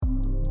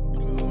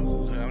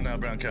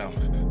brown cow.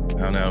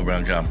 Oh no,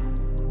 brown cow.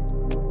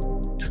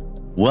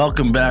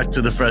 Welcome back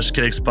to the Fresh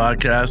Cakes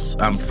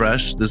podcast. I'm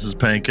Fresh. This is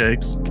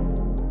Pancakes.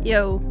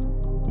 Yo.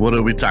 What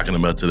are we talking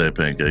about today,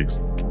 Pancakes?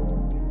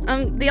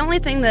 The only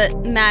thing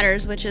that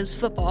matters, which is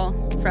football,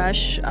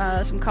 Fresh.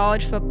 Some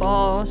college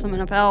football, some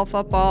NFL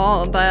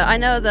football. But I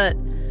know that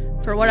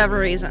for whatever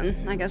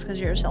reason, I guess because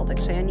you're a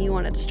Celtics fan, you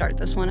wanted to start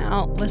this one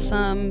out with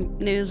some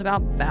news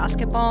about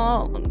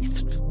basketball.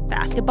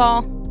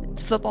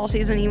 It's football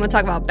season. You want to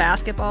talk about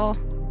basketball?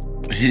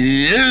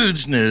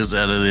 Huge news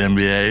out of the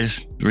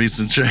NBA.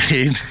 Recent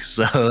trade.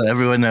 So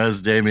everyone knows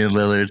Damian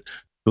Lillard,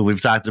 who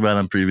we've talked about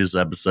on previous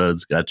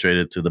episodes, got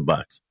traded to the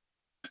Bucks.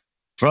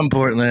 From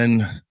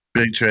Portland,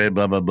 big trade,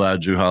 blah, blah, blah.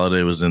 Drew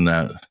Holiday was in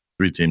that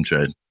 3-team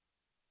trade.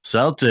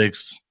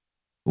 Celtics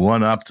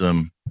one-upped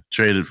him,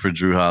 traded for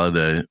Drew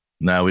Holiday.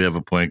 Now we have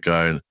a point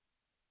guard,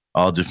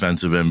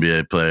 all-defensive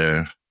NBA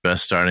player,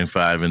 best starting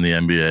five in the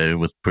NBA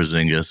with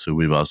Porzingis, who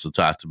we've also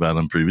talked about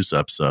on previous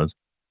episodes.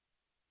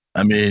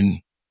 I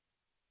mean,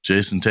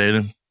 Jason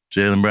Tatum,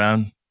 Jaylen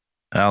Brown,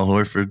 Al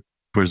Horford,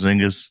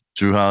 Porzingis,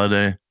 Drew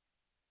Holiday.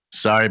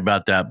 Sorry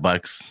about that,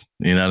 Bucks.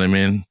 You know what I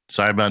mean?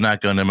 Sorry about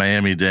not going to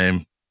Miami,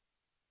 Dame.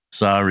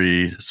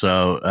 Sorry.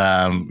 So,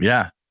 I'm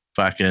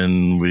not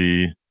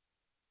going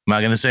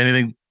to say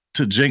anything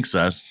to jinx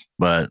us,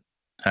 but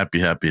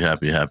happy,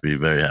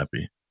 very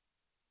happy.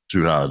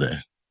 Drew Holiday.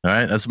 All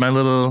right, that's my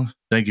little,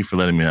 thank you for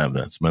letting me have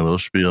that. It's my little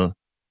spiel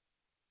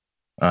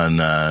on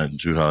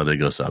Drew Holiday,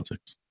 go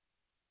Celtics.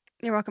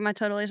 You're welcome. I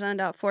totally signed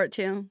out for it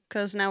too,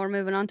 because now we're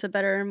moving on to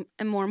better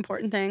and more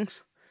important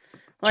things.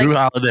 Like, Drew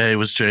Holiday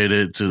was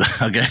traded to the,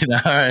 okay,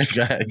 all right,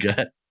 go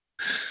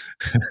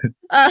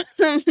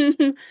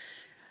ahead.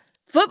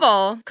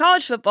 Football,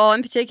 college football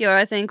in particular,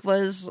 I think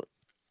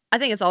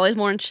it's always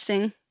more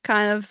interesting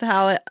kind of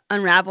how it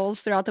unravels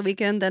throughout the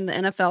weekend than the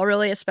NFL,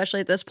 really, especially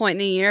at this point in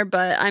the year.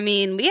 But I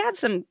mean, we had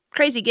some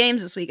crazy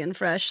games this weekend,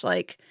 Fresh.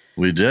 Like,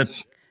 we did.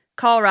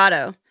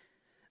 Colorado.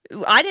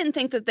 I didn't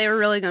think that they were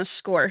really going to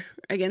score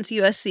against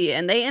USC,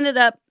 and they ended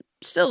up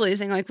still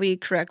losing like we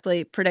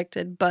correctly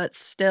predicted, but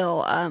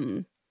still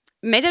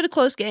made it a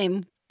close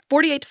game,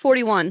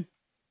 48-41.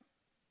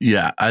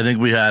 Yeah, I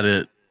think we had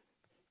it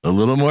a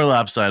little more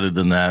lopsided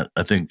than that.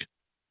 I think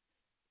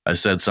I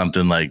said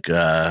something like,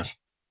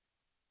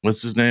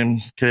 what's his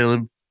name?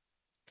 Caleb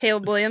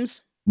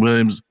Williams.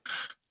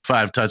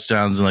 5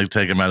 touchdowns and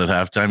take him out at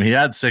halftime. He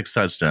had 6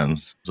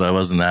 touchdowns, so I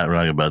wasn't that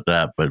wrong about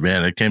that. But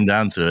man, it came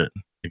down to it.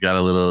 It got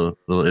a little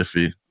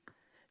iffy.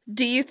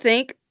 Do you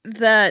think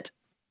that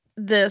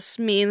this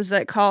means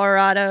that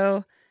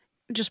Colorado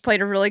just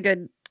played a really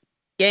good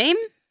game?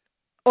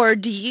 Or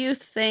do you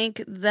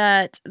think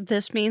that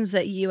this means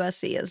that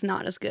USC is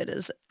not as good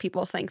as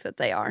people think that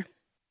they are?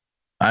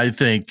 I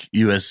think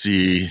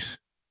USC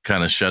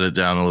kind of shut it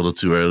down a little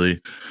too early.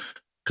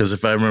 Because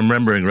if I'm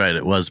remembering right,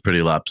 it was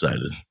pretty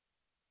lopsided.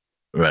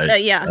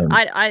 Right? Yeah.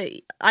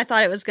 I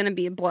thought it was going to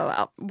be a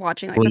blowout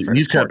watching the first quarter.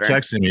 You kept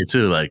texting me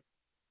too,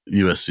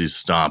 USC's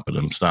stomping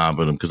them,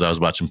 because I was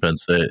watching Penn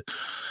State.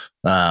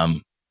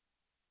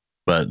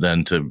 But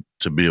then to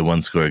be a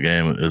 1-score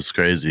game is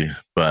crazy.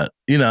 But,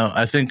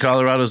 I think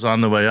Colorado's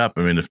on the way up.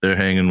 I mean, if they're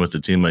hanging with a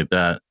team like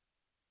that.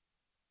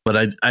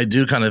 But I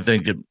do kind of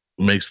think it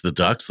makes the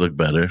Ducks look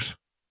better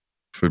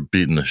for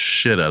beating the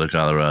shit out of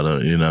Colorado,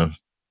 the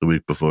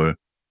week before.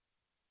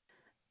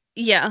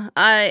 Yeah,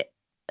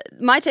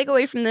 my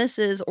takeaway from this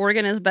is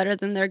Oregon is better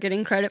than they're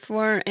getting credit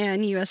for,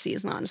 and USC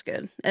is not as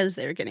good as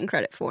they're getting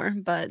credit for.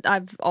 But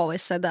I've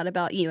always said that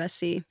about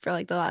USC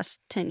for the last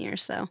 10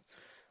 years. So,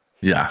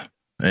 yeah.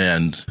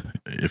 And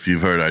if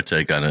you've heard our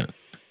take on it,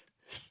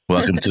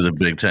 welcome to the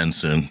Big Ten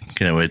soon.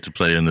 Can't wait to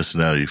play in the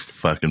snow, you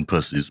fucking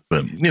pussies.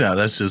 But,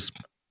 that's just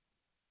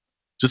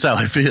how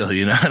I feel,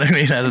 you know what I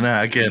mean? I don't know.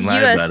 I can't lie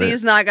about it. USC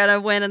is not going to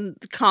win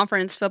a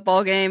conference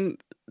football game,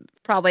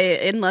 probably,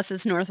 unless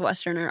it's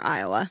Northwestern or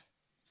Iowa.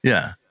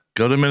 Yeah.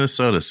 Go to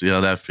Minnesota, see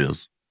how that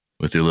feels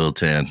with your little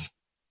tan.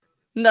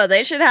 No,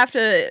 they should have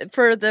to,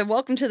 for the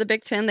welcome to the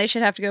Big Ten, they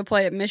should have to go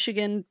play at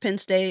Michigan, Penn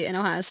State, and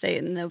Ohio State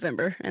in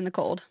November in the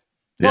cold.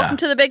 Welcome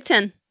to the Big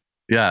Ten.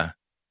 Yeah.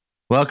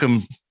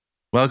 Welcome,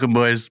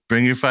 boys.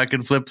 Bring your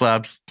fucking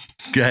flip-flops.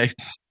 Okay.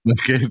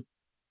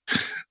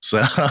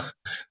 So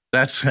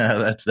that's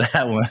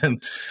that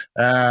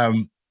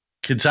one.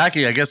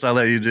 Kentucky, I guess I'll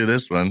let you do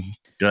this one.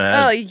 Go ahead.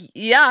 Oh,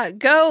 yeah.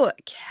 Go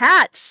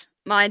Cats,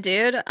 my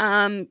dude.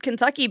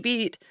 Kentucky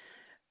beat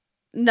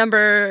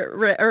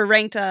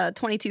ranked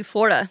 22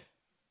 Florida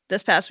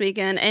this past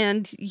weekend,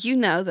 and you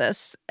know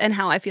this and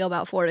how I feel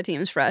about Florida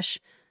teams, Fresh.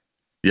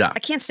 Yeah. I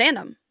can't stand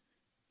them.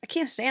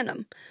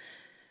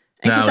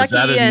 And now,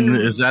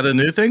 is that a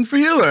new thing for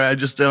you, or I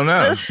just don't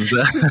know?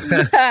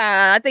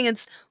 I think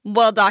it's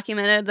well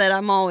documented that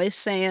I'm always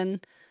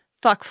saying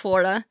fuck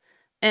Florida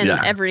and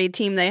every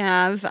team they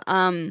have.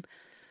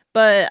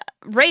 But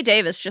Ray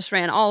Davis just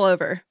ran all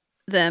over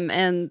them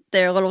and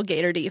their little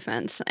Gator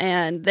defense,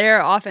 and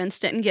their offense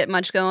didn't get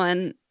much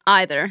going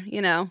either,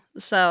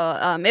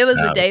 So it was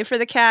a day for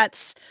the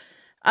Cats.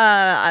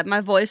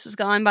 My voice was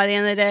gone by the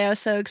end of the day. I was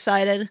so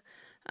excited.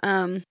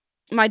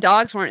 my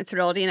dogs weren't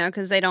thrilled,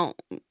 because they don't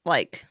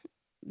like,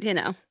 they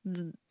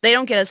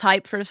don't get as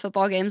hyped for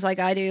football games like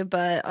I do.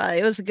 But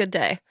it was a good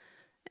day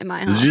in my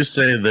house. Did you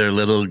say their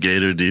little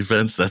Gator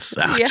defense? That's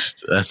ouch. Yeah.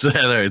 That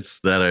hurts.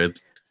 That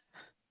hurts.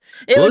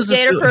 It was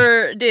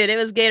Gator it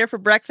was Gator for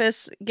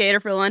breakfast, Gator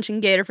for lunch,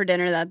 and Gator for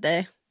dinner that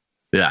day.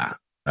 Yeah.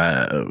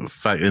 And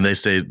they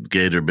say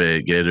Gator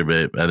bait.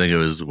 I think it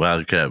was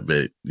Wildcat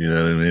bait. You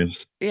know what I mean?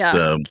 Yeah.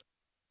 So,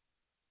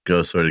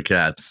 go sort of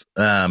cats.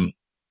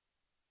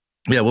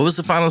 Yeah, what was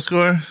the final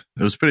score?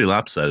 It was pretty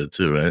lopsided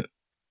too, right?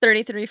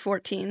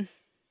 33-14.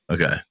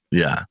 Okay,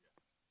 yeah.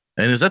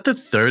 And is that the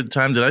third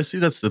time? Did I see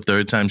that's the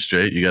third time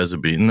straight you guys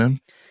have beaten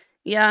them?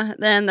 Yeah,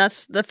 then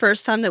that's the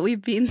first time that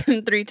we've beaten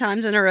them 3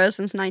 times in a row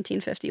since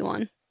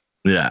 1951.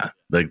 Yeah,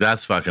 like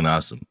that's fucking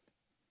awesome.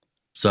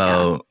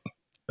 So,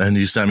 and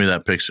you sent me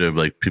that picture of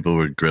like people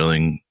were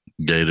grilling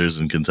gators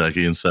in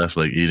Kentucky and stuff,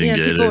 like eating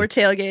gator. Yeah, people were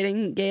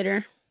tailgating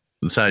gator.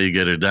 That's how you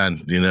get her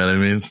done. You know what I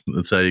mean?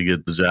 That's how you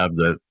get the job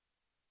done.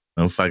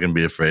 Don't fucking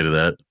be afraid of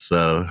that.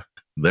 So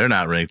they're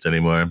not ranked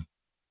anymore.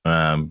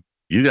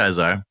 You guys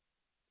are.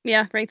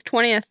 Yeah, ranked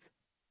 20th.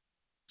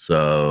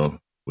 So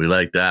we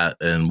like that.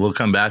 And we'll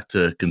come back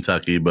to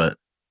Kentucky, but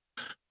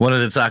wanted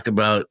to talk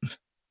about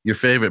your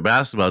favorite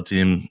basketball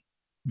team,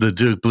 the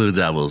Duke Blue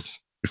Devils.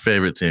 Your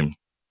favorite team.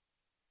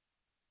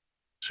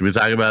 Should we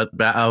talk about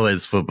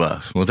it's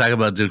football. We'll talk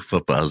about Duke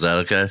football. Is that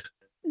okay?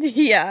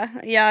 Yeah.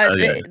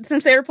 Okay.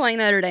 Since they were playing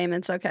Notre Dame,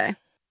 it's okay.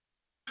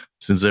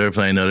 Since they were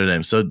playing Notre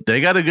Dame. So they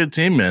got a good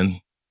team,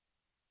 man.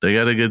 They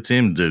got a good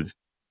team, Duke.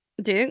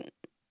 Duke?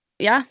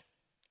 Yeah.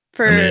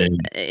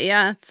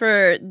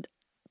 For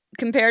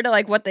compared to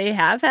like what they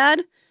have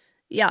had,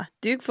 yeah,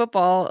 Duke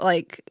football,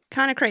 like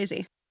kind of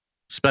crazy.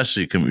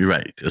 You're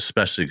right,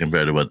 especially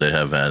compared to what they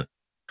have had.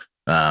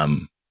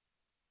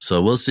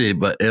 So we'll see,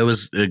 but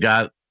it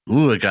got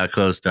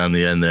close down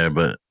the end there,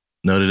 but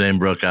Notre Dame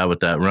broke out with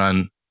that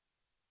run,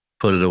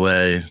 put it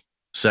away,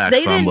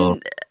 fumble.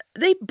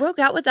 They broke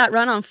out with that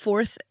run on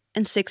 4th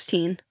and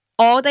 16.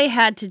 All they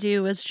had to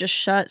do was just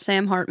shut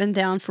Sam Hartman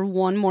down for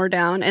one more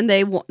down, and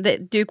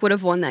Duke would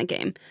have won that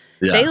game.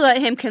 Yeah. They let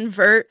him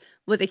convert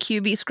with a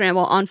QB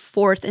scramble on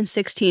 4th and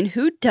 16.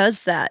 Who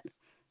does that?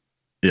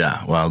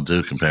 Yeah, well,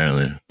 Duke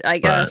apparently. I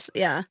guess,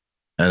 yeah.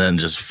 And then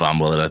just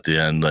fumble it at the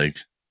end, like,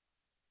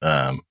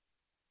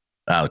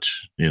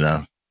 ouch,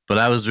 But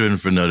I was rooting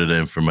for Notre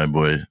Dame for my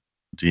boy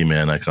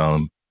D-Man, I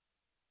call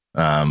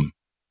him.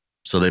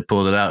 So they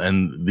pulled it out,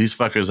 and these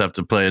fuckers have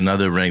to play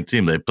another ranked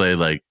team. They play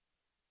like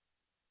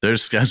their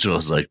schedule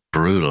is like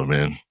brutal,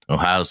 man.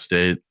 Ohio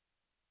State,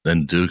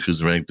 then Duke,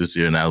 who's ranked this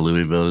year. Now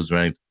Louisville is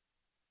ranked.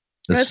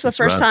 It's the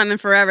first time in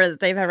forever that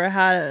they've ever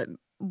had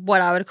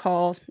what I would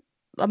call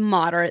a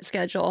moderate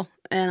schedule.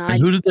 And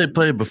who did they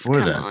play before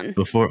that?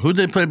 Who did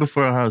they play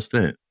before Ohio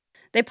State?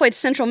 They played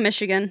Central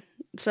Michigan,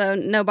 so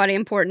nobody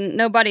important,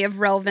 nobody of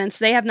relevance.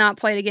 They have not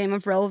played a game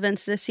of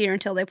relevance this year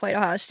until they played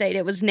Ohio State.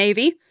 It was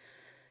Navy,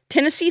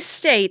 Tennessee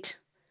State,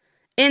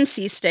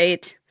 NC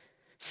State,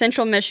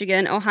 Central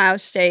Michigan, Ohio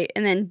State,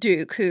 and then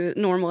Duke, who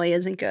normally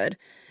isn't good.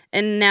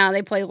 And now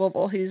they play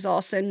Louisville, who's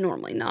also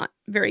normally not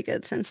very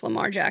good since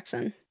Lamar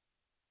Jackson.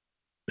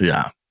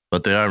 Yeah,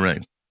 but they are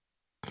ranked.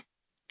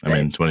 I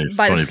mean, 20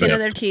 by the skin of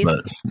their teeth.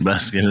 By the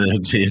skin of their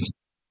teeth.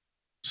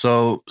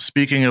 So,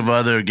 speaking of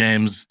other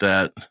games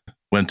that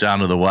went down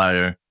to the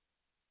wire,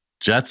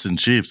 Jets and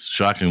Chiefs,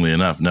 shockingly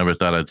enough, never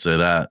thought I'd say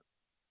that,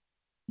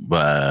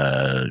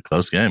 but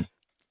close game.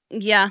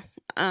 Yeah.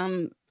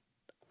 Aaron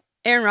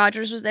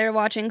Rodgers was there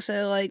watching,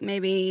 so like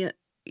maybe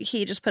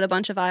he just put a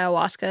bunch of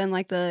ayahuasca in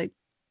like the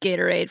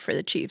Gatorade for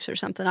the Chiefs or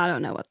something. I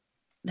don't know what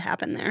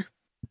happened there.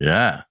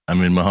 Yeah. I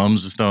mean,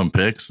 Mahomes was throwing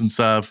picks and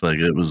stuff. Like,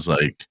 it was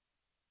like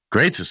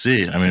great to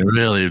see. I mean,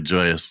 really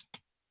joyous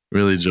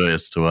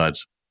to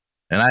watch.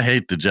 And I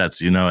hate the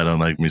Jets. I don't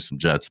like me some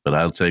Jets, but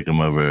I'll take them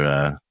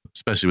over,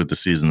 especially with the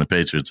season the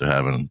Patriots are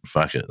having.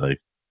 Fuck it. Like,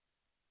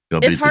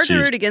 it's hard to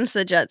root against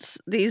the Jets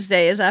these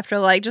days after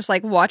just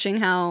watching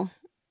how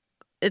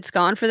it's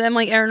gone for them.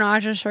 Like Aaron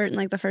Rodgers hurt in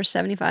like the first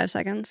 75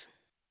 seconds.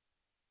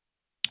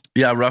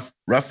 Yeah,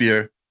 rough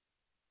year.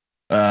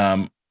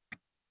 And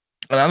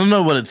I don't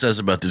know what it says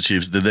about the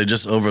Chiefs. Did they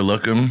just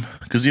overlook them?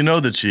 Because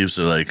the Chiefs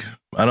are like,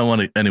 I don't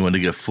want anyone to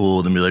get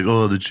fooled and be like,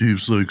 oh, the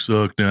Chiefs like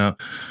suck now.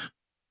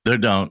 They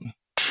don't.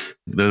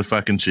 They're the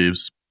fucking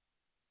Chiefs.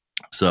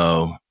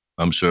 So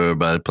I'm sure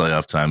by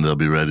playoff time they'll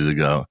be ready to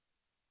go.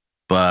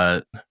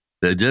 But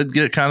they did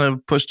get kind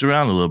of pushed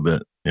around a little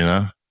bit,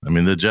 I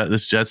mean,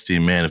 this Jets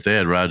team, man, if they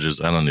had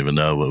Rodgers, I don't even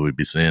know what we'd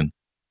be seeing.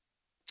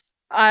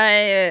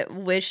 I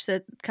wish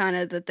that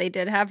they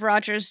did have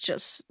Rodgers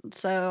just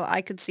so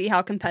I could see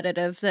how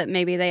competitive that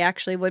maybe they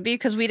actually would be,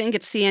 because we didn't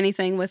get to see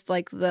anything with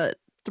like the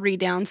 3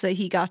 downs that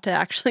he got to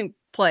actually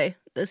play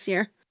this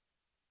year.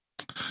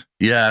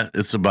 Yeah,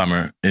 it's a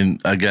bummer. And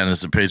again,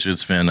 as a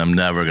Patriots fan, I'm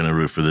never going to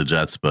root for the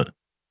Jets, but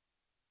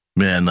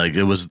man, like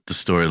it was the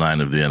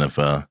storyline of the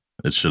NFL.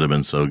 It should have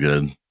been so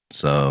good.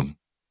 So,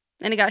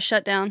 and it got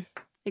shut down.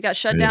 It got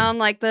shut down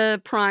like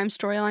the Prime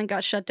storyline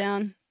got shut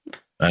down.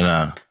 I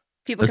know.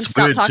 People can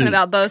stop talking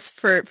about both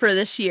for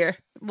this year.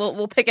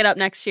 We'll pick it up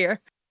next year.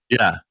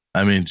 Yeah,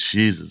 I mean,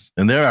 Jesus,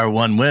 and they're our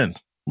one win.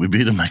 We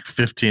beat them like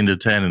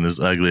 15-10 in this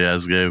ugly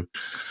ass game.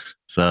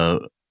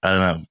 So I don't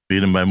know, beat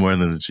them by more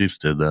than the Chiefs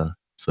did, though.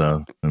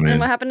 So I mean, and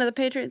what happened to the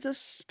Patriots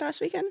this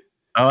past weekend?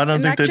 Oh, I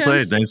don't think they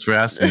played. Thanks for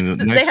asking.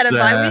 They had a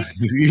bye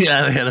week?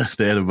 Yeah, they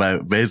had a bye.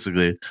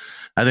 Basically,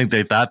 I think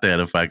they thought they had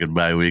a fucking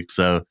bye week.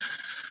 So,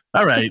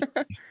 all right.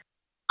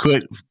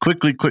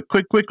 quickly,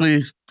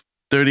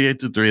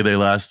 38-3, they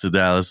lost to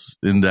Dallas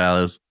in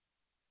Dallas.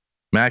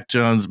 Mac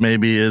Jones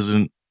maybe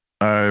isn't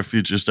our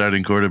future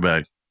starting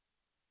quarterback.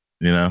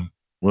 You know,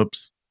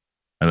 whoops.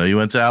 I know you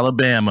went to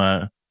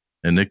Alabama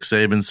and Nick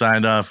Saban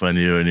signed off on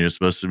you and you're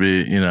supposed to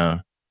be, you know,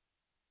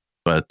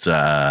 but,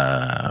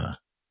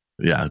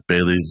 yeah,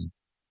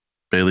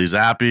 Bailey's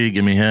happy.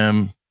 Give me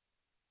him.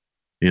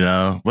 You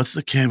know, what's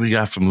the kid we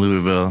got from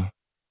Louisville?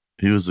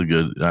 He was a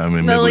good. I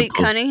mean, Malik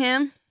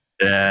Cunningham.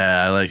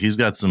 Yeah, he's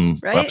got some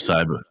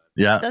upside. But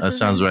yeah, that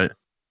sounds right.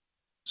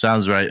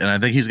 Sounds right. And I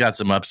think he's got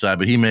some upside,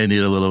 but he may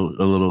need a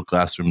little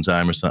classroom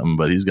time or something.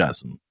 But he's got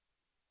some.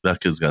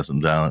 That kid's got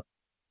some talent.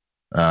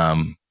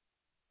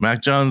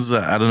 Mac Jones,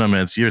 I don't know,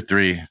 man. It's year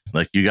 3.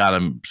 Like, you got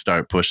to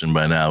start pushing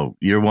by now.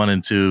 Year 1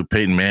 and 2,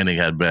 Peyton Manning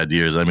had bad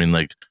years. I mean,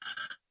 like,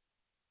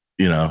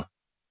 you know,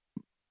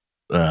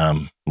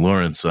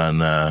 Lawrence on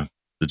the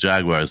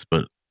Jaguars,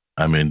 but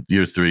I mean,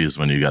 year 3 is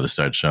when you got to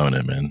start showing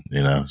it, man.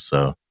 You know,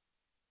 so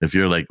if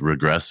you're like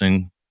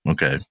regressing,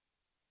 okay,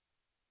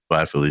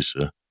 bye,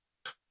 Felicia.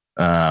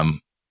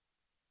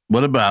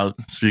 What about,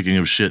 speaking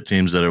of shit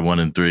teams that are 1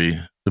 and 3,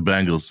 the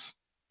Bengals?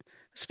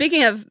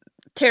 Speaking of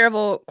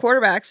terrible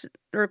quarterbacks,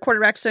 or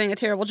quarterbacks doing a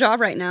terrible job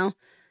right now,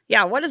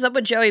 yeah, what is up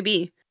with Joey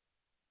B?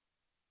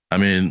 I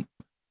mean,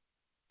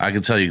 I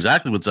can tell you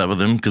exactly what's up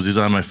with him because he's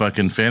on my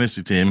fucking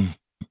fantasy team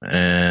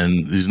and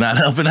he's not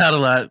helping out a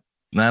lot.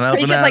 Not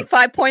helping out. You get like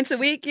 5 points a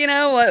week, you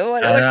know?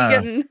 What are you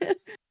getting?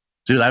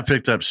 Dude, I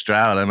picked up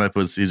Stroud. I might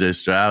put CJ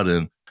Stroud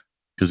in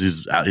because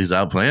he's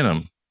outplaying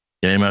him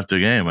game after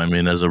game. I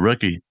mean, as a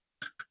rookie,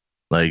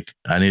 like,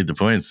 I need the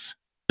points.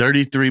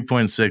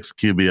 33.6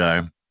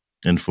 QBR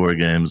in 4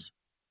 games,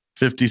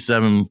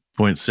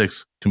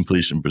 57.6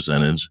 completion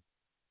percentage.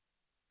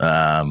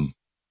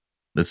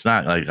 It's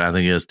not like, I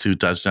think he has 2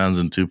 touchdowns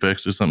and 2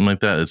 picks or something like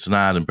that. It's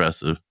not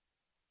impressive.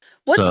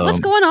 What's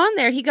going on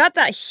there? He got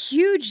that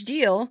huge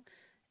deal,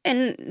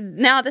 and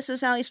now this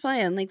is how he's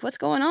playing. Like, what's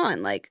going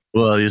on? Like,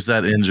 well, he's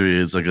that injury.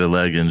 It's like a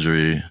leg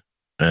injury,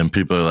 and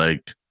people are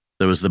like,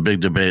 there was the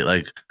big debate,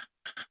 like,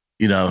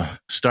 you know,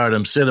 start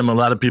him, sit him. A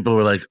lot of people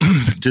were like,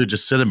 dude,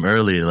 just sit him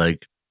early.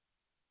 Like,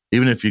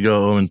 even if you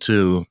go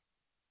 0-2,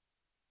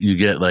 you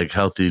get like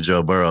healthy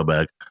Joe Burrow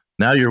back.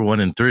 Now you're 1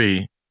 and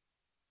 3,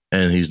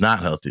 and he's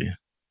not healthy.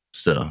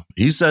 Still,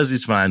 he says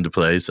he's fine to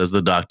play. He says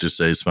the doctors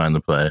say he's fine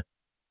to play.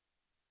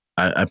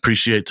 I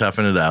appreciate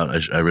toughing it out.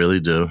 I really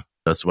do.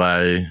 That's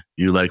why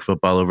you like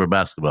football over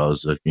basketball.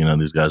 Is like, you know,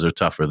 these guys are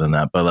tougher than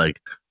that. But like,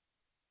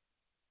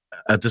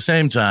 at the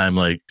same time,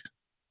 like,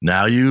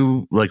 now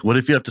you like, what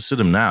if you have to sit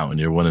him now and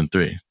you're 1 and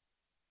 3?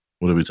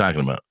 What are we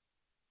talking about?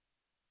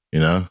 You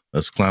know,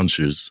 that's clown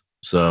shoes.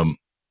 So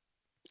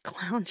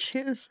clown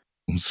shoes.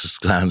 It's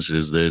just clown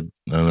shoes, dude.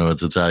 I don't know what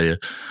to tell you.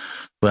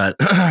 But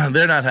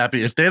they're not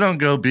happy. If they don't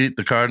go beat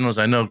the Cardinals,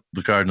 I know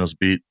the Cardinals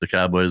beat the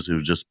Cowboys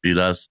who just beat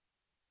us.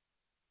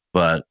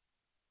 But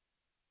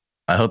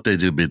I hope they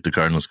do beat the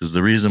Cardinals because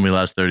the reason we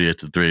lost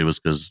 38-3 was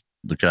because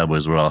the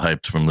Cowboys were all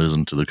hyped from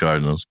losing to the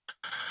Cardinals.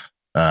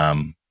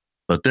 But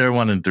they're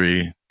 1 and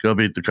 3. Go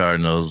beat the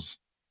Cardinals.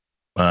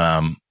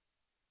 But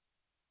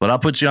I'll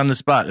put you on the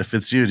spot. If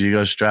it's you, do you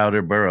go Stroud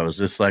or Burrow? Is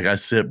this like I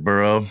sit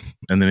Burrow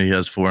and then he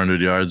has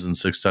 400 yards and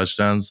 6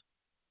 touchdowns?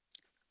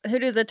 Who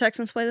do the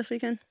Texans play this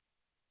weekend?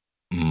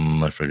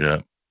 I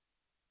forget.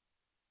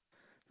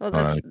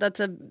 Well,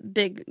 that's a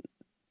big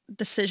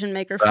decision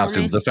maker Falcons,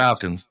 for me. The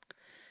Falcons.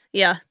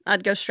 Yeah,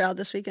 I'd go Stroud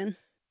this weekend.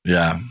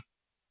 Yeah.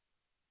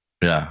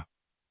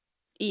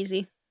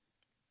 Easy.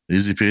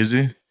 Easy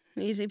peasy?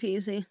 Easy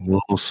peasy.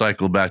 We'll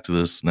cycle back to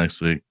this next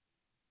week.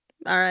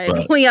 All right.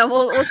 But well, yeah,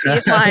 we'll see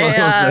if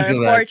my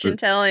fortune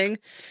telling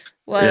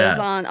was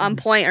on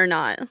point or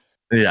not.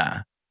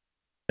 Yeah.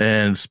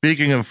 And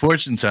speaking of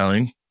fortune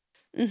telling,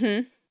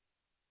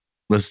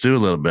 let's do a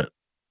little bit.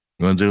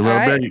 You want to do a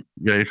little bit?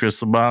 You got your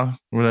crystal ball?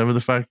 Whatever the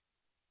fuck?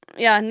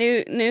 Yeah,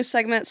 new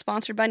segment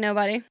sponsored by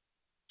nobody.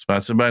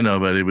 Sponsored by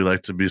nobody. We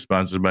like to be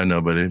sponsored by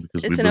nobody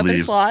because it's an open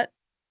slot.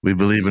 We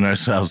believe in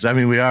ourselves. I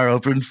mean, we are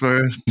open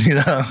for, you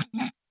know,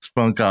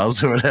 phone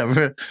calls or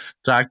whatever.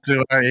 Talk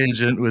to our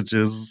agent, which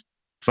is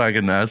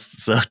fucking us.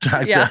 So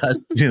talk to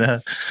us, you know.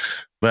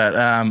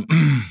 But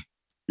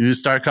you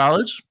start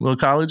college? Little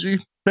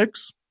collegey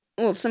picks?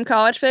 Well, some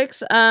college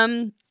picks.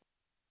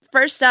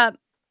 First up,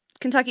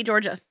 Kentucky,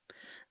 Georgia.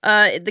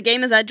 The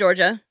game is at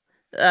Georgia.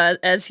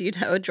 As you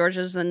know,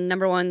 Georgia's the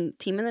number 1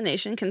 team in the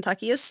nation.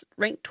 Kentucky is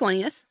ranked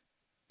 20th.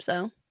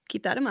 So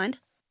keep that in mind.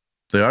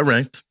 They are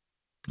ranked,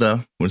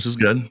 though, which is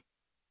good.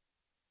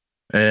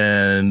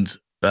 And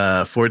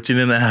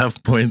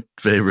 14.5 point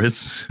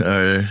favorites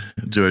are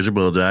Georgia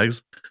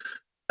Bulldogs.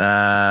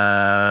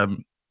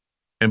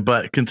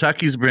 But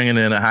Kentucky's bringing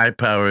in a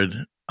high-powered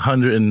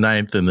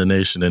 109th in the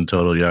nation in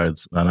total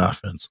yards on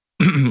offense.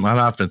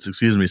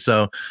 Excuse me.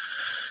 So,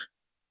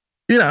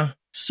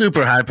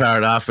 super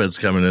high-powered offense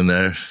coming in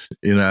there,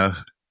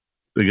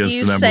 against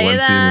you the number say one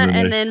that, team in the and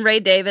nation. then Ray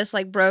Davis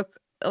broke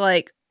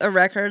a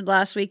record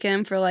last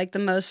weekend for the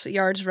most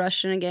yards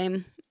rushed in a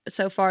game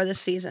so far this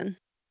season.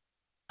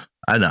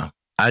 I know.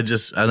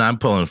 And I'm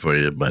pulling for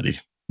you, buddy.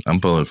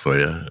 I'm pulling for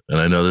you. And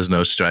I know there's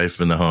no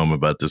strife in the home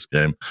about this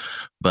game.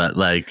 But,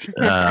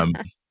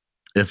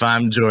 if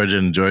I'm Georgia,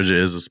 and Georgia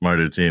is a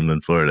smarter team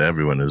than Florida,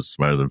 everyone is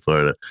smarter than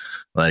Florida,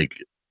 they're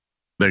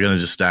going to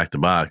just stack the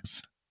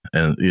box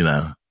and,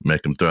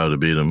 make them throw to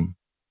beat them.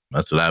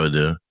 That's what I would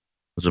do.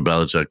 That's what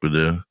Belichick would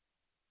do.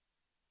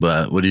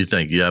 But what do you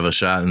think? You have a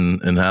shot in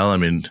hell? I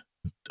mean,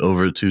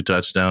 over 2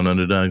 touchdown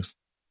underdogs?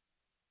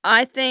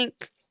 I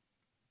think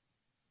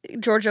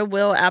Georgia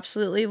will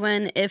absolutely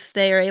win if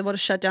they are able to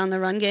shut down the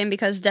run game,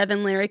 because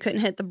Devin Leary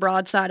couldn't hit the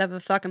broadside of a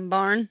fucking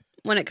barn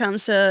when it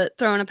comes to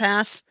throwing a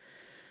pass.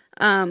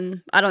 I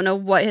don't know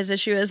what his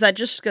issue is. That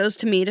just goes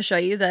to me to show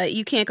you that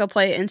you can't go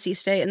play at NC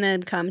State and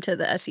then come to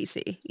the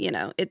SEC.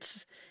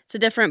 It's a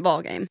different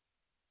ball game.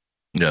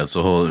 Yeah, it's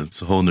a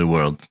whole new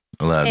world.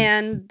 Aladdin.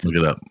 And look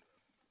it up.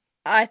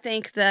 I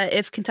think that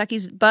if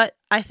Kentucky's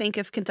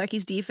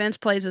defense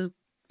plays as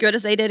good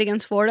as they did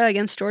against Florida,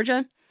 against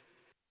Georgia,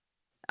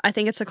 I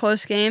think it's a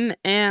close game,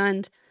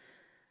 and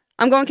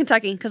I'm going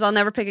Kentucky because I'll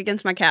never pick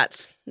against my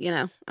Cats.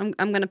 I'm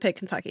going to pick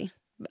Kentucky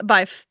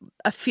by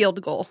a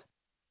field goal.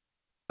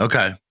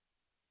 Okay.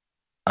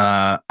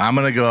 I'm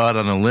going to go out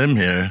on a limb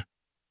here,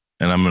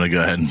 and I'm going to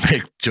go ahead and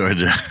pick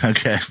Georgia.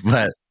 Okay,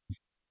 but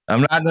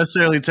I'm not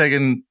necessarily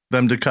taking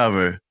them to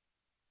cover.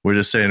 We're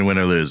just saying win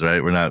or lose,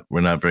 right? We're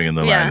not bringing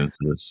the line into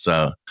this.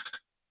 So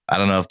I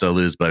don't know if they'll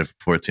lose by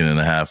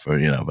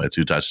 14.5 or by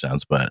 2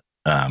 touchdowns, but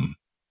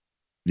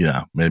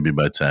maybe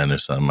by 10 or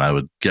something. I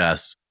would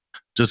guess,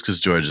 just because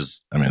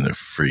Georgia's, they're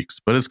freaks,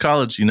 but it's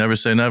college. You never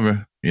say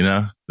never.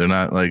 They're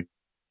not like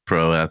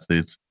pro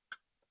athletes.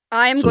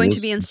 I am going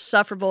to be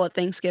insufferable at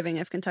Thanksgiving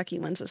if Kentucky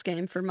wins this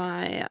game for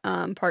my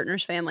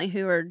partner's family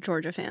who are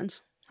Georgia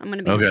fans. I'm going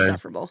to be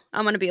insufferable.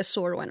 I'm going to be a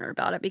sore winner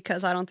about it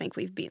because I don't think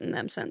we've beaten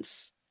them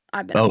since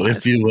I've been alive.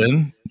 If you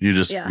win, you're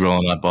just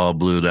rolling up all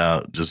blued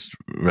out, just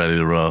ready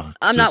to roll.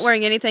 I'm not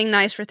wearing anything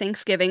nice for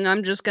Thanksgiving.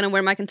 I'm just going to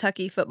wear my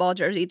Kentucky football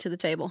jersey to the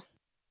table.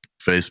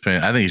 Face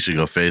paint. I think you should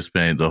go face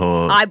paint the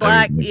whole eye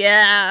black. Everything.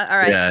 Yeah. All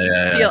right.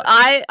 Yeah. Deal.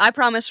 I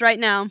promise right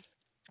now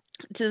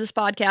to this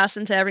podcast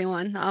and to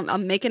everyone,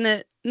 I'm making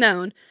it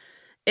known.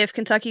 If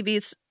Kentucky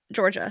beats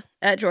Georgia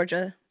at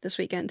Georgia this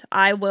weekend,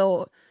 I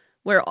will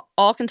wear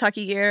all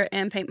Kentucky gear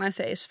and paint my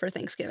face for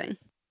Thanksgiving.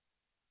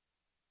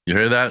 You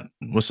heard that?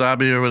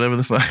 Wasabi or whatever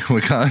the fuck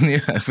we're calling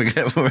you? I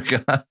forget what we're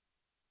calling.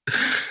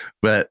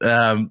 But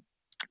all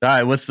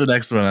right, what's the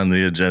next one on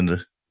the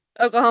agenda?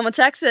 Oklahoma,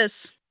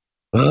 Texas.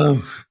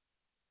 Oh.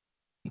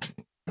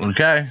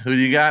 Okay, who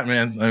do you got,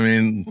 man?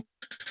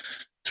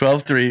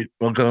 12-3.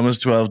 Oklahoma's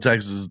 12,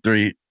 Texas is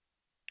 3.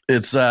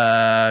 It's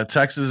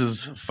Texas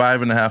is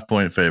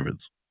 5.5-point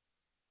favorites.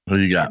 Who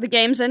you got? The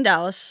game's in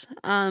Dallas.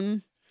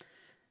 I'm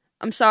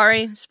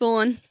sorry,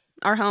 Spoolin,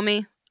 our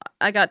homie.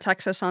 I got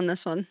Texas on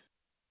this one.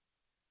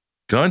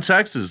 Going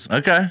Texas.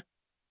 Okay.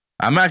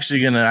 I'm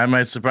actually I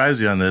might surprise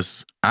you on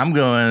this. I'm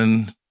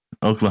going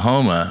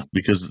Oklahoma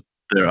because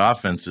their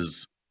offense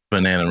is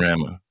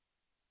Bananarama.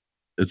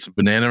 It's a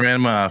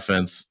Bananarama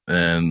offense,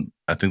 and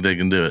I think they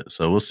can do it.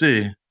 So we'll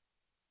see.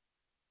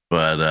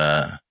 But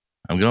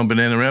I'm going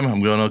Bananarama.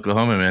 I'm going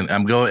Oklahoma, man.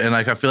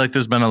 I feel like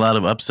there's been a lot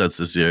of upsets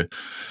this year,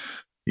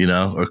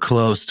 or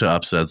close to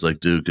upsets like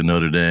Duke and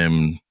Notre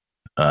Dame.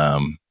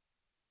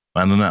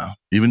 I don't know.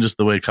 Even just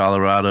the way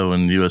Colorado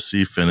and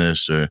USC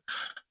finished, or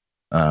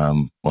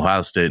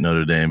Ohio State,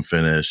 Notre Dame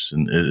finished.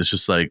 And it's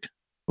just like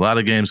a lot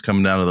of games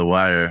coming down to the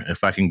wire.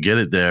 If I can get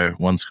it there,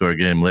 1-score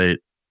game late,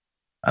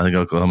 I think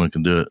Oklahoma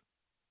can do it.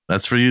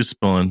 That's for you,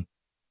 Spoon.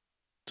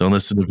 Don't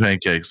listen to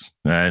Pancakes.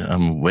 All right.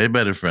 I'm a way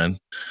better friend.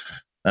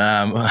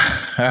 All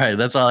right.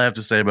 That's all I have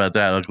to say about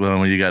that.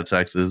 Oklahoma, you got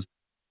Texas.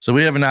 So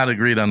we have not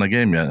agreed on the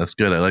game yet. That's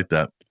good. I like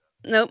that.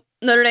 Nope.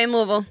 Notre Dame,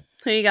 Louisville.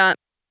 Who you got?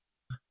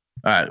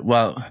 All right.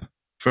 Well,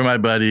 for my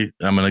buddy,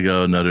 I'm going to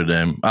go Notre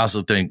Dame. I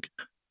also think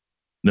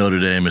Notre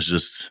Dame is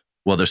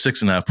they're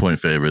 6.5-point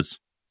favorites.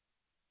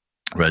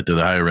 Right. They're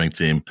the higher ranked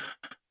team.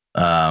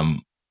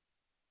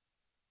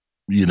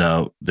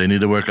 They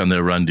need to work on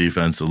their run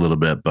defense a little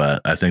bit,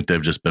 but I think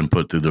they've just been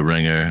put through the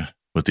ringer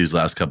with these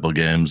last couple of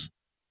games.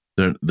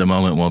 The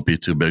moment won't be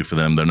too big for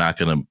them. They're not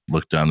going to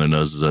look down their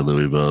noses at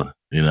Louisville.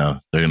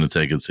 They're going to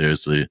take it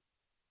seriously.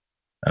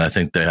 And I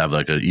think they have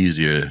an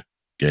easier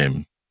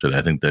game today.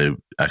 I think they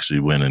actually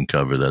win and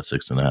cover that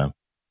 6.5.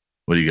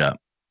 What do you got?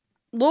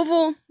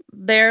 Louisville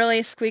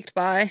barely squeaked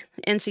by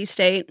NC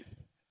State.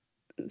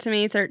 To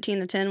me,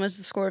 13-10 was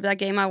the score of that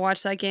game. I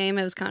watched that game.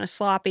 It was kind of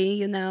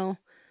sloppy,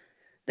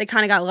 They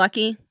kind of got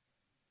lucky.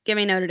 Give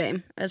me Notre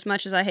Dame, as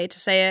much as I hate to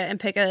say it, and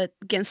pick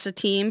against a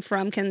team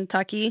from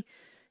Kentucky,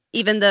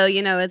 even though,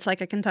 it's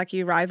like a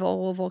Kentucky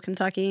rival, Louisville,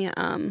 Kentucky.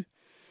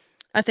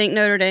 I think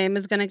Notre Dame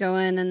is going to go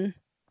in and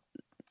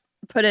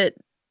put it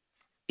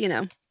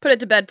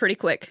to bed pretty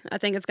quick. I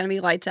think it's going to be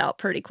lights out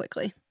pretty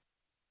quickly.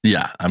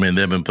 Yeah, I mean,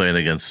 they've been playing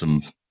against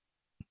some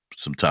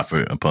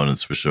tougher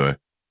opponents for sure.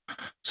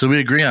 So we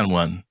agree on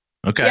one.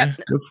 Okay, yep.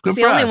 good it's the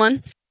for only us.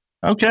 One.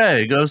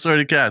 Okay, go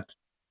Sorty Cats.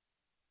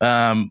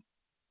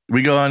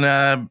 We go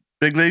on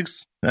big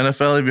leagues,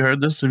 NFL. Have you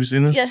heard this? Have you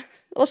seen this? Yeah,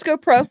 let's go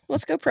pro.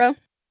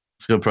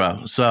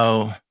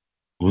 So,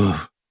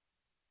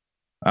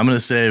 I'm going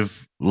to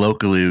save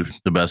locally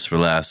the best for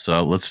last.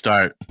 So let's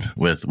start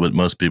with what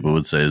most people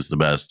would say is the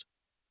best.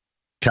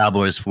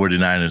 Cowboys,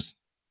 49ers.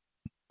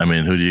 I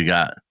mean, who do you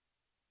got?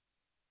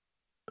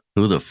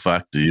 Who the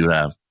fuck do you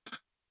have?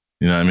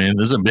 You know what I mean?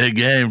 This is a big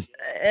game.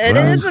 It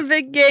is a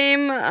big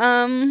game.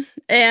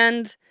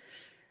 And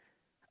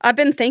I've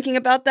been thinking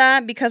about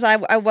that because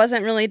I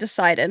wasn't really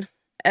decided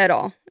at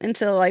all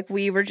until like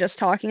we were just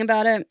talking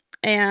about it.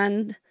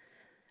 And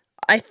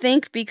I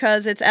think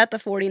because it's at the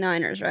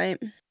 49ers,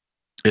 right?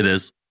 It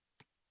is.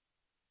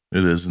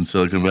 It is in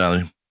Silicon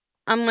Valley.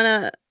 I'm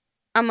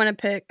gonna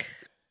pick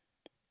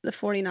the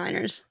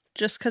 49ers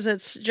just because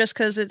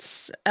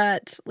it's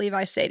at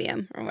Levi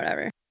Stadium or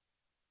whatever.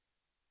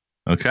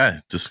 Okay,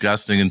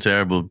 disgusting and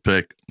terrible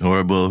pick,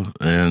 horrible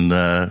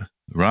and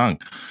wrong.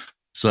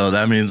 So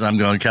that means I'm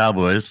going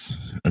Cowboys.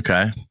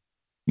 Okay.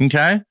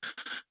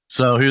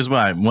 So here's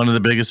why. One of the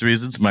biggest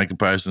reasons Micah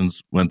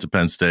Parsons went to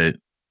Penn State.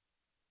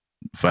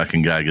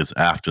 Fucking guy gets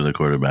after the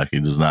quarterback.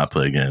 He does not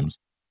play games.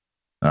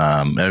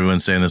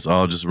 Everyone's saying this,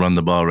 just run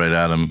the ball right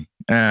at him.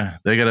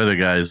 They got other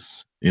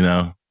guys,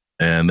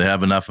 and they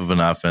have enough of an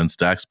offense.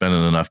 Dak's been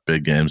in enough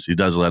big games. He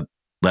does let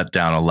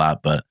down a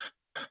lot, but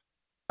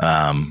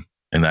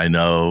and I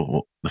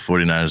know the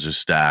 49ers are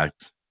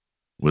stacked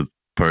with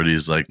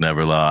Purdy's like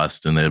never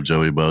lost, and they have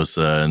Joey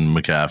Bosa and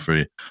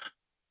McCaffrey.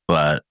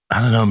 But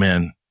I don't know,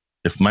 man.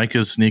 If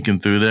Micah's sneaking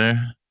through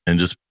there and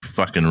just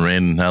fucking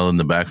raining hell in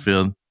the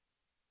backfield,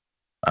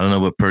 I don't know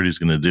what Purdy's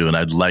going to do. And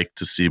I'd like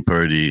to see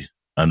Purdy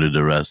under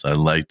duress. I'd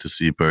like to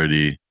see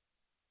Purdy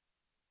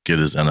get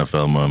his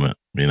NFL moment,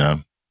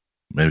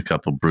 Maybe a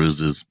couple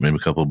bruises, maybe a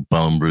couple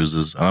bone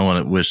bruises. I don't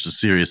want to wish a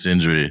serious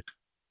injury,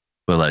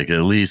 but like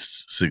at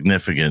least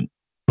significant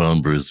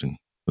bone bruising.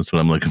 That's what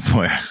I'm looking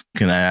for.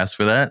 Can I ask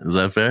for that? Is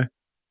that fair?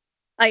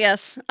 I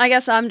guess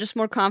I'm just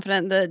more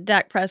confident that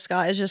Dak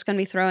Prescott is just going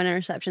to be throwing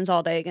interceptions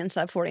all day against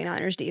that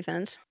 49ers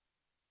defense.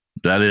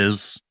 That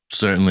is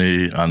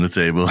certainly on the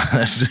table.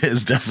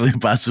 It's definitely a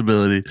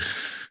possibility.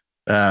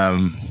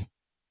 But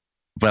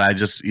I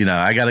just,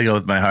 I got to go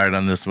with my heart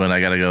on this one. I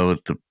got to go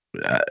with the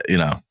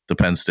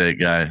Penn State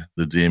guy,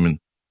 the demon,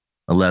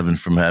 11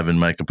 from heaven,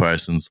 Micah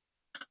Parsons.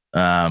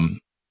 Now,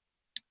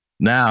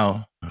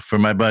 for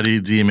my buddy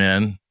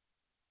D-Man,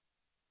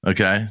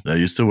 okay, that I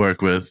used to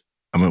work with,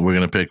 we're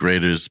going to pick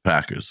Raiders,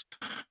 Packers.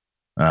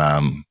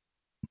 And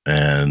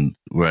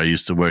where I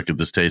used to work at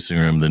this tasting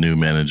room, the new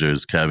manager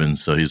is Kevin,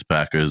 so he's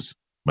Packers.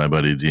 My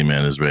buddy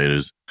D-Man is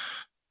Raiders.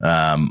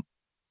 Do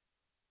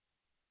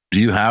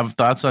you have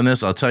thoughts on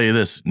this? I'll tell you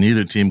this.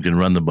 Neither team can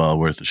run the ball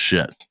worth a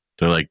shit.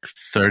 They're like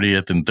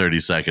 30th and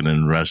 32nd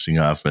in rushing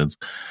offense.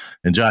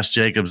 And Josh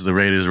Jacobs, the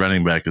Raiders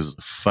running back, is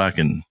a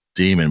fucking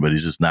demon, but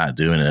he's just not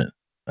doing it.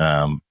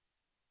 And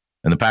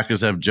the Packers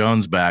have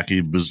Jones back.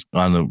 He was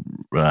on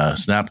the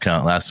snap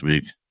count last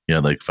week. He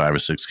had like 5 or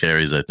 6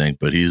 carries, I think,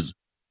 but he's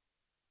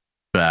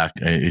back.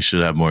 He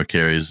should have more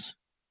carries.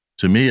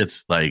 To me,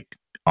 it's like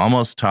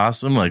almost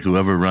toss him. Like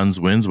whoever runs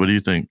wins. What do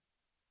you think?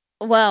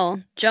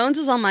 Well, Jones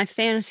is on my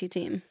fantasy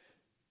team.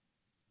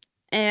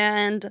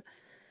 And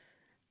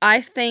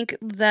I think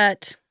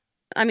that,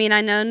 I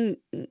know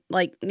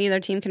like neither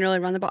team can really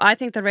run the ball. I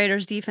think the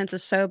Raiders defense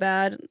is so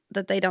bad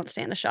that they don't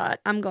stand a shot.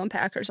 I'm going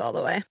Packers all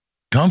the way.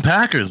 Going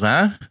Packers,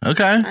 huh?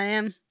 Okay. I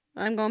am.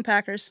 I'm going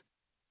Packers.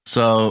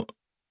 So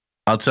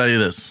I'll tell you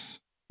this.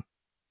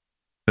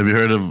 Have you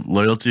heard of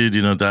loyalty? Do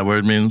you know what that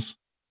word means?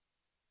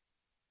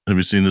 Have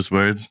you seen this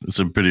word? It's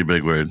a pretty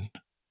big word.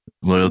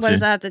 Loyalty. What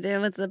does that have to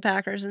do with the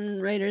Packers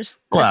and Raiders?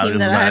 Well,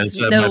 because I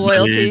said no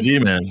loyalty.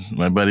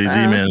 My buddy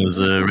D-Man is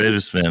a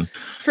Raiders fan.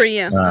 For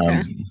you.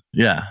 Okay.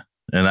 Yeah.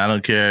 And I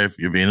don't care if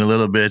you're being a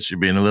little bitch, you're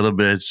being a little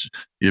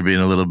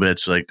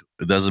bitch. Like,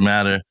 it doesn't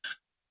matter.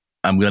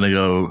 I'm going to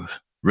go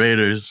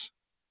Raiders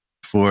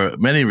for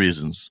many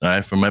reasons. All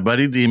right. For my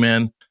buddy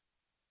D-Man,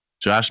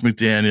 Josh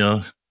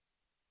McDaniel,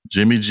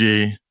 Jimmy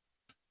G.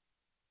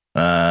 Is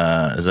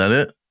that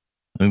it?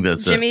 I think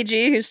that's Jimmy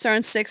G, who's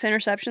thrown 6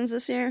 interceptions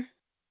this year.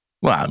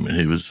 Well,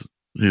 he was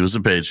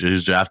a Patriot. He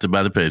was drafted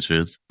by the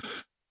Patriots.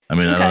 I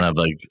don't have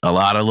like a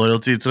lot of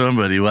loyalty to him,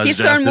 but he was. He's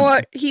thrown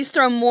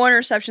more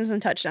interceptions than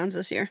touchdowns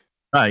this year.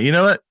 All right, you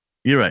know what?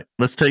 You're right.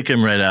 Let's take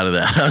him right out of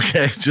that.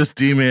 Okay, just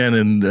D-Man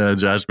and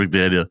Josh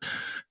McDaniel,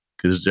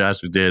 because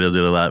Josh McDaniel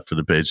did a lot for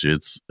the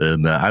Patriots,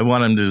 and I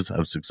want him to just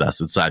have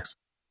success. It sucks,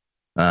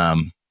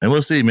 and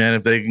we'll see, man.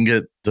 If they can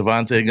get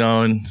Devontae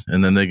going,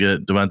 and then they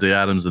get Devontae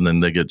Adams, and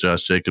then they get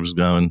Josh Jacobs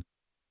going.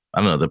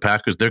 I don't know. The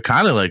Packers, they're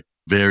kind of like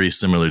very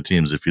similar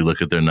teams if you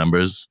look at their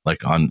numbers,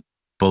 like on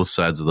both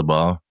sides of the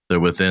ball. They're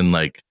within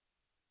like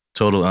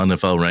total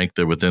NFL rank,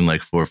 they're within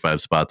like 4 or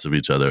 5 spots of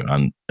each other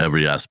on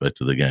every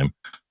aspect of the game.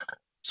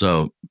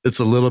 So it's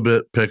a little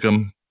bit pick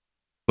 'em,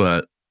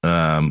 but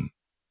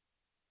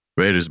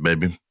Raiders,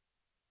 baby.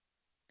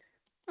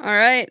 All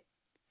right.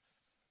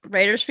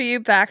 Raiders for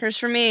you, Packers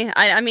for me.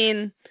 I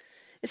mean,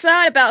 it's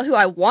not about who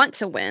I want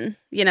to win.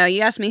 You know,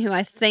 you asked me who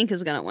I think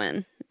is going to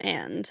win.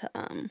 And,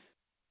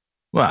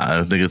 well,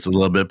 I think it's a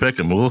little bit pick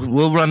 'em.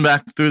 We'll run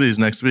back through these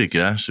next week,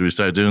 yeah? Should we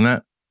start doing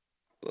that?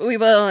 We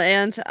will,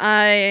 and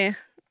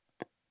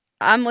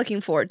I'm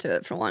looking forward to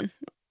it, for one.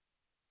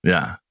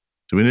 Yeah.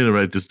 Do we need to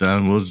write this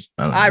down?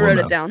 I wrote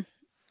it down.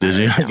 Did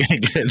you?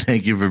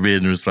 Thank you for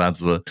being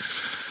responsible.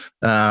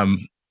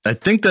 I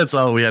think that's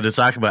all we had to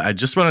talk about. I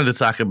just wanted to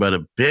talk about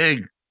a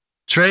big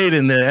trade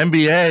in the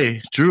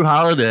NBA. Drew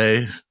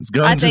Holiday is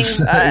going I think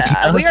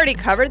we already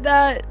covered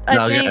that,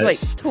 I think, like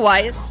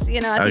twice.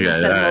 You know, I think we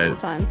said it multiple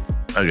times.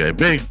 Okay,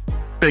 big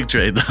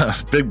trade, though.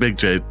 Big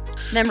trade.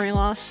 Memory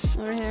loss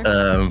over here.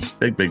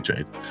 Big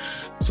trade.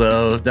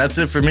 So that's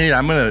it for me.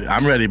 I'm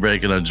ready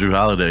breaking on Drew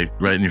Holiday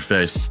right in your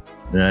face.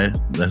 Yeah,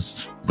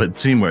 but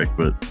teamwork,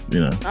 but you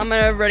know. I'm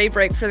gonna ready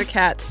break for the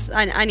Cats.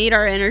 I need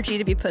our energy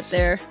to be put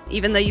there.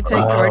 Even though you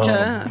picked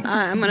Georgia,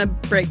 I'm gonna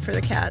break for the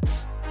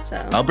Cats. So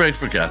I'll break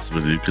for Cats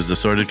with you because the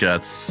sorted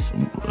Cats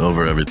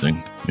over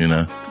everything, you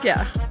know.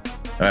 Yeah.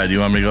 All right, do you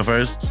want me to go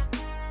first?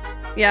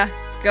 Yeah,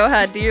 go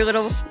ahead. Do your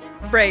little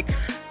break.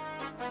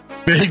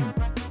 Big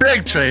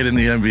trade in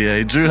the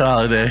NBA. Drew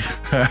Holiday.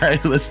 All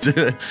right, let's do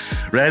it.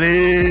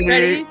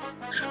 Ready?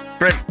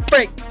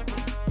 Break.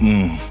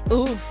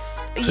 Ooh.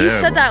 You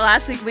said that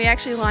last week. We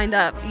actually lined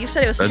up. You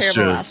said it was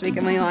terrible last week,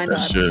 and we lined up.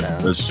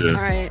 That's true.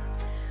 All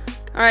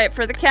right,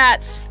 for the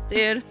Cats,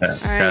 dude. Yeah, all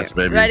right, Cats,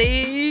 baby.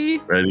 Ready?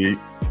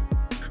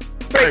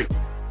 Break.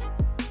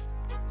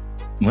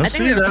 I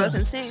think we were both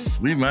in sync.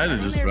 We might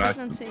have just rocked.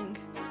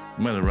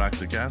 Might have rocked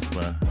the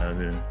Casbah out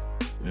here.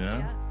 You know?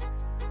 Yeah.